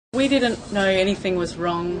We didn't know anything was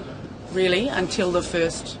wrong, really, until the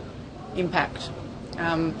first impact.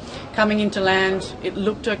 Coming into land, it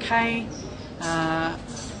looked okay.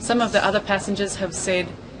 Some of the other passengers have said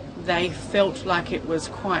they felt like it was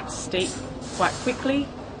quite steep, quite quickly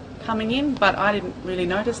coming in, but I didn't really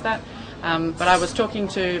notice that. But I was talking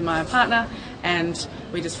to my partner, and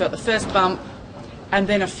we just felt the first bump, and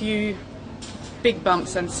then a few big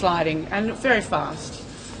bumps and sliding, and very fast.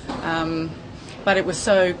 But it was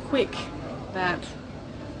so quick that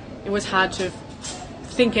it was hard to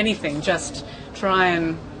think anything, just try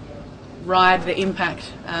and ride the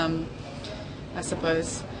impact, I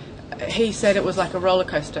suppose. He said it was like a roller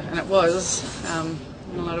coaster, and it was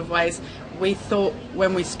in a lot of ways. We thought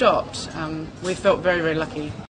when we stopped, we felt very, very lucky.